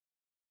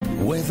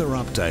Weather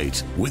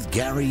Update with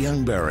Garry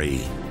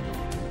Youngberry.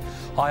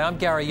 Hi, I'm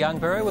Garry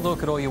Youngberry with a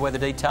look at all your weather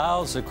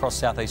details across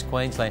southeast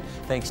Queensland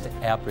thanks to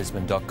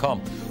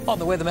outbrisbane.com. On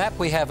the weather map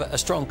we have a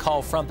strong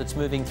cold front that's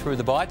moving through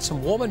the bight,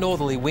 some warmer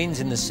northerly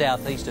winds in the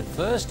southeast at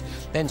first,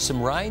 then some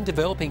rain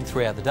developing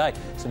throughout the day.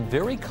 Some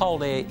very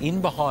cold air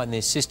in behind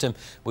this system.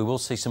 We will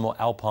see some more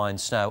alpine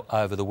snow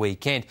over the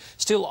weekend.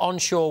 Still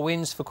onshore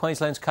winds for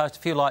Queensland's coast, a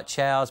few light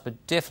showers,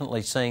 but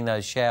definitely seeing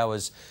those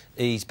showers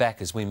ease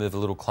back as we move a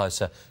little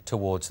closer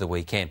towards the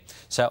weekend.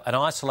 So an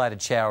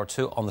isolated shower or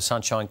two on the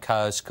Sunshine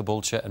Coast,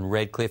 Caboolture and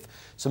Redcliffe.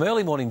 Some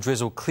early morning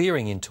drizzle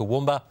clearing into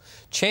Toowoomba.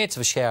 Chance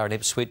of a shower in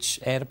Ipswich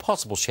and a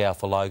possible shower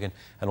for Logan,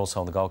 and also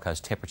on the Gold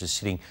Coast temperatures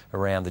sitting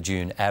around the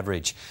June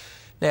average.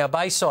 Now,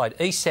 Bayside,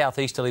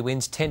 east-south-easterly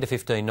winds 10 to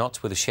 15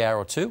 knots with a shower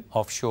or two,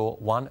 offshore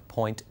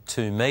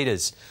 1.2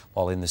 metres.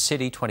 While in the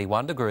city,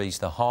 21 degrees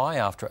the high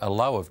after a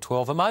low of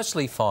 12. A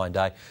mostly fine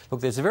day.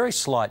 Look, there's a very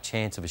slight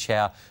chance of a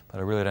shower, but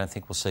I really don't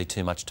think we'll see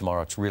too much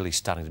tomorrow. It's really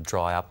starting to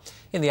dry up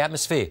in the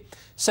atmosphere.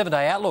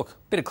 7-day outlook,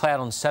 bit of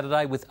cloud on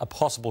Saturday with a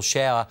possible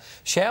shower.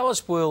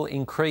 Showers will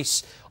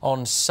increase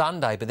on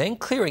Sunday, but then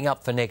clearing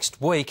up for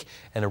next week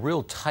and a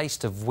real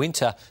taste of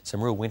winter.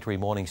 Some real wintry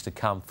mornings to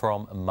come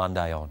from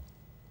Monday on.